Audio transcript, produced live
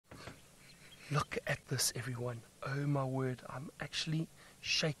Look at this, everyone. Oh my word, I'm actually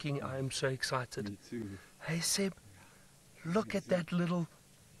shaking. I am so excited. Me too. Hey Seb, look at that little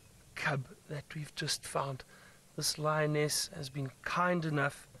cub that we've just found. This lioness has been kind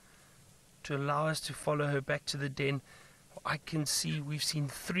enough to allow us to follow her back to the den. I can see we've seen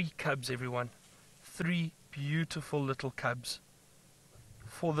 3 cubs, everyone. 3 beautiful little cubs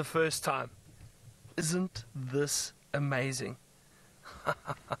for the first time. Isn't this amazing?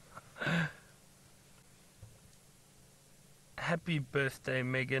 Happy birthday,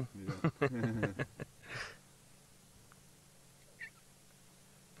 Megan. Yeah.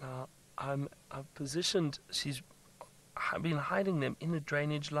 Now, I've positioned, I've been hiding them in a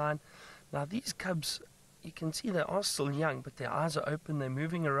drainage line. Now these cubs, you can see they are still young, but their eyes are open, they're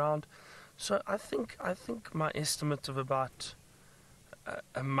moving around. So I think my estimate of about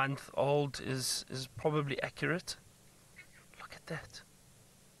a month old is probably accurate. Look at that.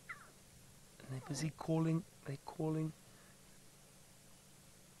 And they're busy calling, they're calling.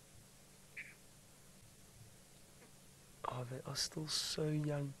 Oh, they are still so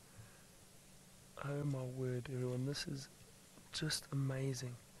young. Oh my word, everyone, this is just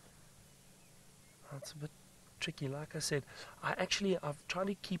amazing. It's a bit tricky, like I said. I've tried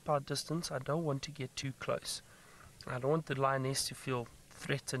to keep our distance. I don't want to get too close. I don't want the lioness to feel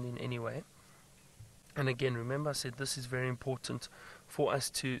threatened in any way. And again, remember I said this is very important for us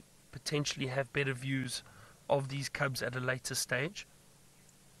to potentially have better views of these cubs at a later stage.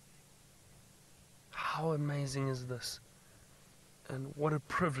 How amazing is this? And what a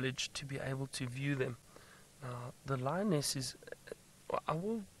privilege to be able to view them. Now, the lioness is... I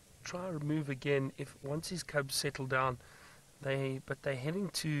will try to remove again if once these cubs settle down. But they're heading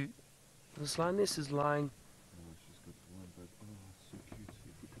to... This lioness is lying... Oh, she's got one, but oh, it's so cute.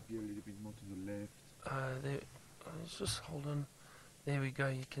 If we could be a little bit more to the left. Let's just hold on. There we go.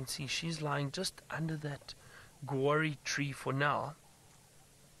 You can see she's lying just under that guari tree for now.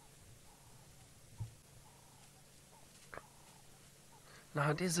 Now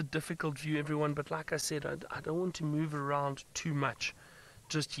it is a difficult view, everyone, but like I said, I don't want to move around too much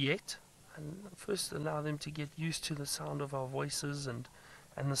just yet. And first allow them to get used to the sound of our voices and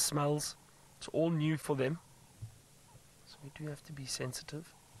the smells. It's all new for them. So we do have to be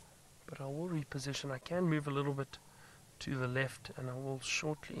sensitive. But I will reposition. I can move a little bit to the left, and I will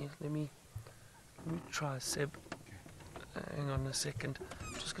shortly... Let me try, Seb. Hang on a second.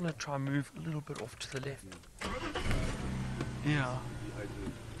 I'm just going to try and move a little bit off to the left. Yeah.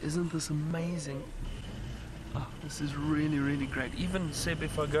 Isn't this amazing? Oh, this is really, really great. Even, Seb,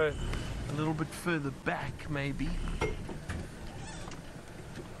 if I go a little bit further back, maybe.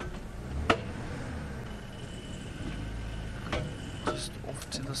 Just off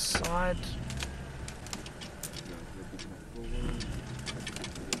to the side.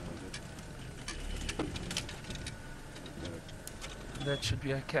 That should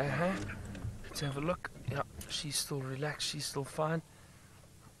be okay, huh? Let's have a look. Yeah, she's still relaxed, she's still fine.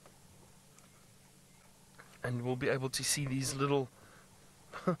 And we'll be able to see these little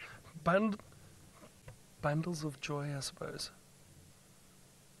bundles of joy, I suppose.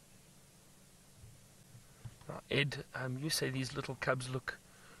 Now, Ed, you say these little cubs look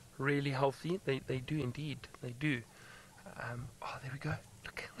really healthy. They do indeed. They do. Oh, there we go.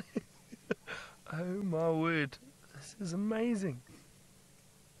 Look. Oh my word. This is amazing.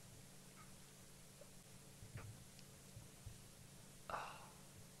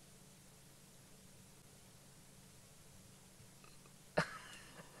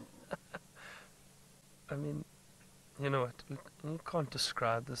 I mean, you know what? You can't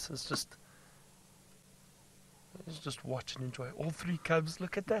describe this. It's just watch and enjoy. All 3 cubs.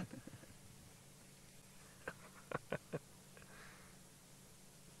 Look at that.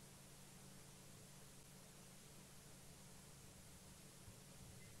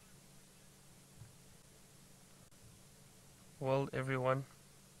 Well, everyone,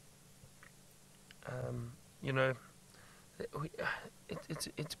 you know,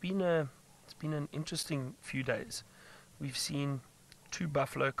 it's been an interesting few days. We've seen 2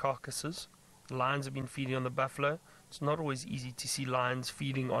 buffalo carcasses. The lions have been feeding on the buffalo. It's not always easy to see lions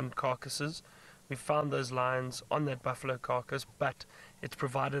feeding on carcasses. We found those lions on that buffalo carcass, but it's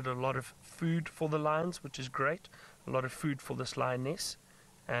provided a lot of food for the lions, which is great. A lot of food for this lioness,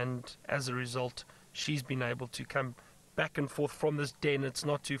 and as a result, she's been able to come back and forth from this den. It's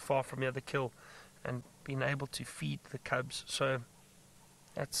not too far from the other kill, and been able to feed the cubs. So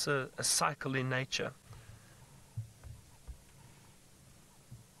that's a cycle in nature.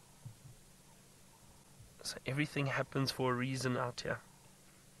 So everything happens for a reason out here.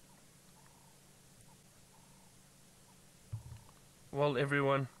 Well,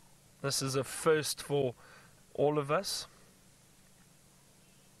 everyone, This is a first for all of us.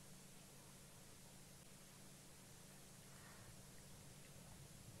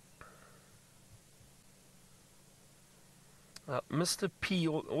 Mr. P,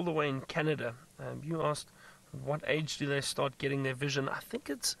 all the way in Canada, you asked, what age do they start getting their vision? I think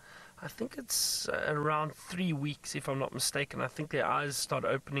it's around 3 weeks, if I'm not mistaken. I think their eyes start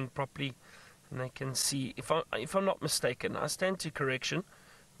opening properly, and they can see. If I'm not mistaken, I stand to correction,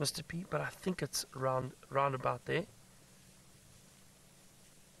 Mr. P, but I think it's round about there,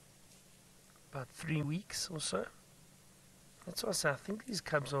 about 3 weeks or so. That's what I say. I think these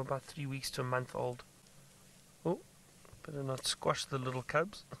cubs are about 3 weeks to a month old. Oh, better not squash the little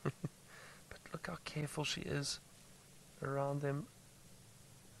cubs. But look how careful she is around them.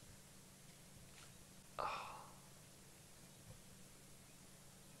 Oh.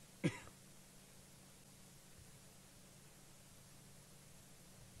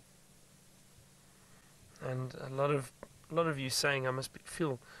 And a lot of you saying I must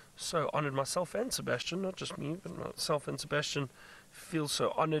feel so honoured, myself and Sebastian, not just me, but myself and Sebastian feel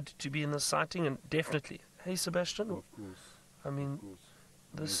so honoured to be in this sighting, and definitely. Hey, Sebastian. Of course. I mean,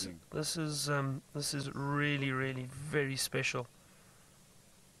 this is really, really very special.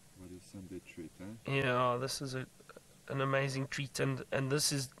 What a Sunday treat, eh? Yeah, this is an amazing treat, and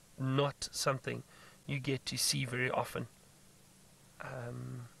this is not something you get to see very often.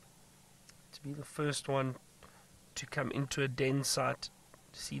 To be the first one to come into a den site,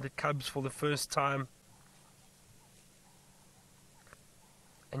 to see the cubs for the first time,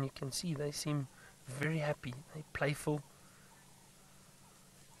 and you can see they seem very happy, they're playful.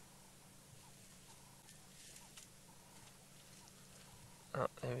 Oh,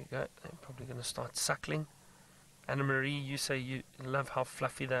 there we go. They're probably going to start suckling. Anna Marie, you say you love how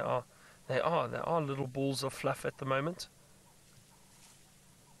fluffy they are. They are little balls of fluff at the moment.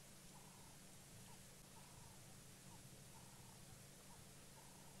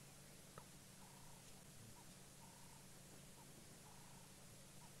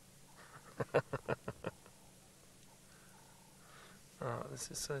 Oh, this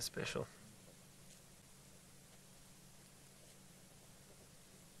is so special.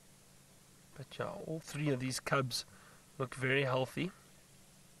 But yeah, all three of these cubs look very healthy.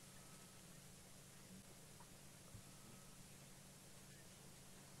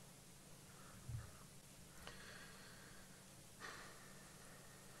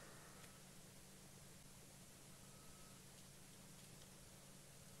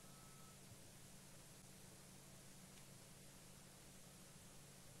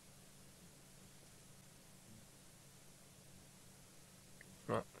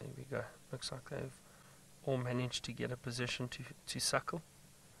 Right, there we go. Looks like they've all managed to get a position to suckle.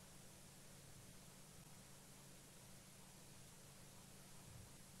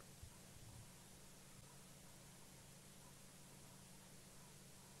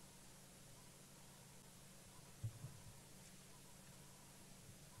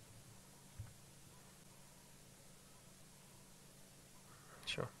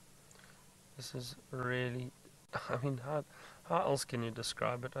 Sure. This is really, I mean, how else can you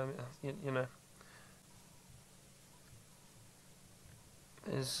describe it? I mean, you know,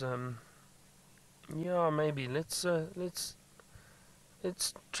 is yeah, maybe let's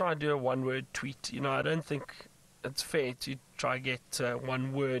try do a one-word tweet. You know, I don't think it's fair to try get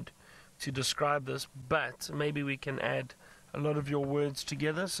one word to describe this, but maybe we can add a lot of your words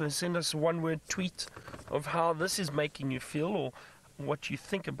together. So send us a one-word tweet of how this is making you feel, or what you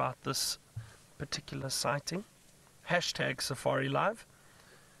think about this particular sighting. Hashtag Safari Live.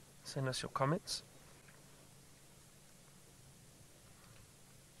 Send us your comments.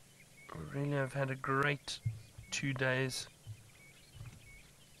 We really have had a great 2 days.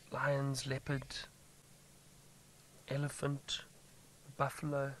 Lions, leopard, elephant,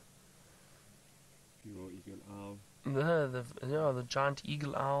 buffalo. Your eagle owl. The giant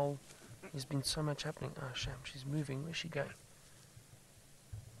eagle owl. There's been so much happening. Oh, shame, she's moving. Where's she going?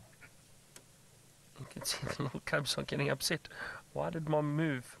 You can see the little cubs are getting upset. Why did Mom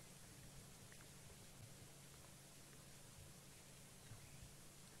move?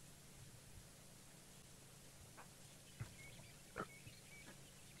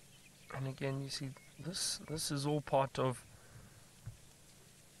 And again, you see, this is all part of,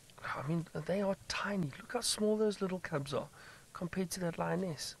 I mean, they are tiny. Look how small those little cubs are compared to that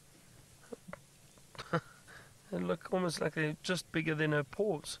lioness. They look almost like they're just bigger than her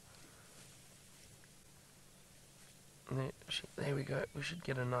paws. There we go. We should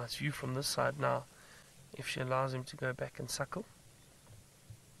get a nice view from this side now, if she allows him to go back and suckle.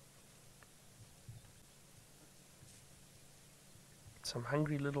 Some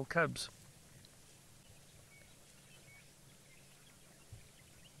hungry little cubs.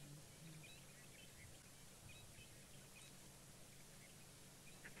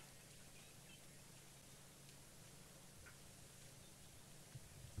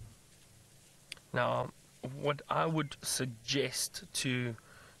 Now, what I would suggest to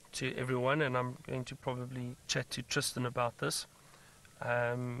everyone, and I'm going to probably chat to Tristan about this.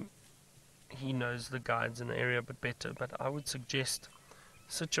 He knows the guides in the area a bit better, but I would suggest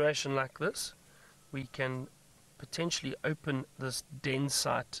a situation like this. We can potentially open this den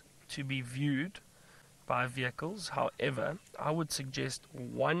site to be viewed by vehicles. However, I would suggest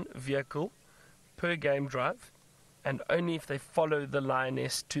one vehicle per game drive, and only if they follow the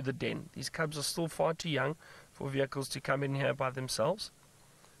lioness to the den. These cubs are still far too young for vehicles to come in here by themselves.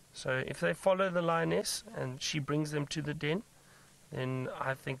 So if they follow the lioness and she brings them to the den, then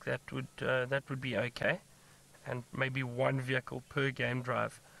I think that would be okay, and maybe one vehicle per game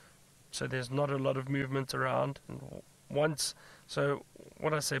drive, so there's not a lot of movement around. And once, so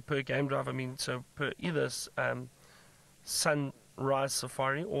what I say per game drive, I mean so per either sunrise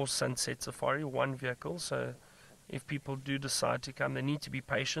safari or sunset safari, one vehicle. So if people do decide to come, they need to be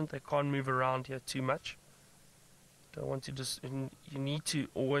patient. They can't move around here too much. Don't want to just you need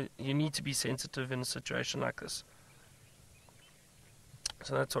to be sensitive in a situation like this.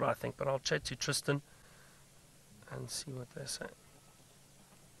 So that's what I think, but I'll chat to Tristan and see what they say.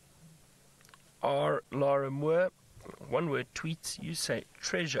 R. Laura Moore, one word tweets, you say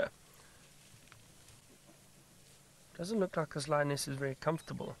treasure. Doesn't look like this lioness is very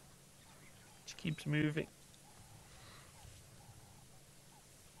comfortable. She keeps moving.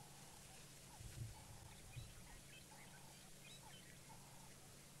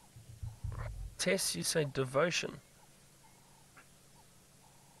 Tess, you say devotion.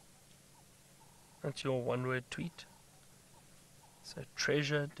 That's your one-word tweet. So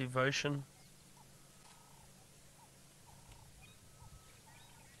treasure, devotion.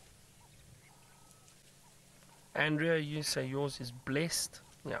 Andrea, you say yours is blessed.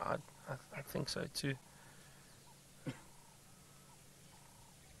 Yeah, I think so too.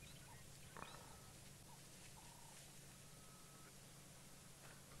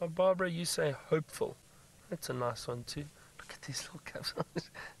 Oh, Barbara, you say hopeful. That's a nice one too. Look at these little cubs.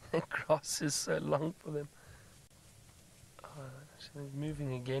 The grass is so long for them. Oh, she's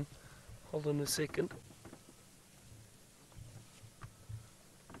moving again. Hold on a second.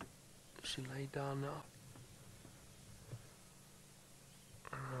 She lay down now.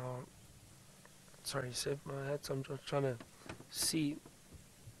 Oh, sorry, Seb, my hat. I'm just trying to see.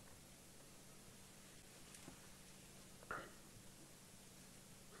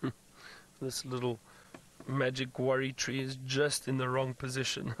 This little magic worry tree is just in the wrong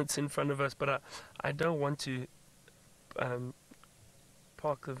position. It's in front of us, but I don't want to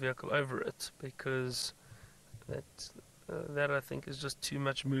park the vehicle over it, because that I think is just too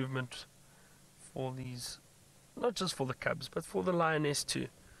much movement for these, not just for the cubs, but for the lioness too.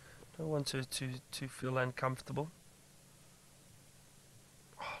 Don't want her to feel uncomfortable.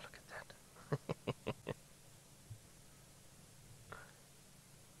 Oh, look at that.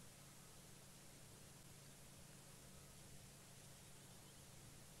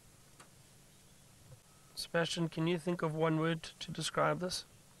 Sebastian, can you think of one word to describe this?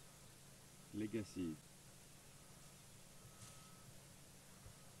 Legacy.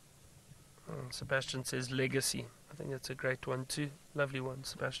 Sebastian says legacy. I think that's a great one too. Lovely one,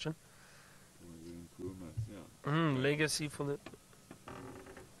 Sebastian. Nkuhuma, yeah. Legacy for the...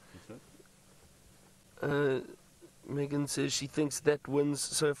 What's that? Megan says she thinks that wins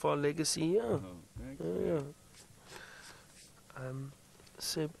so far, legacy. Yeah. Oh, thanks. Yeah.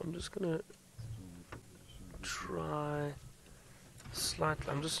 Seb, I'm just going to try slightly.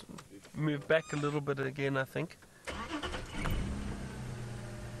 I'm just move back a little bit again, I think.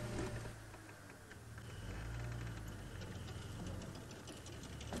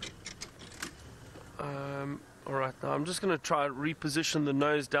 Alright, now I'm just going to try reposition the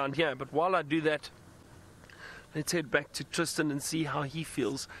nose down here, but while I do that, let's head back to Tristan and see how he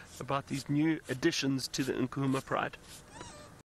feels about these new additions to the Nkuhuma Pride.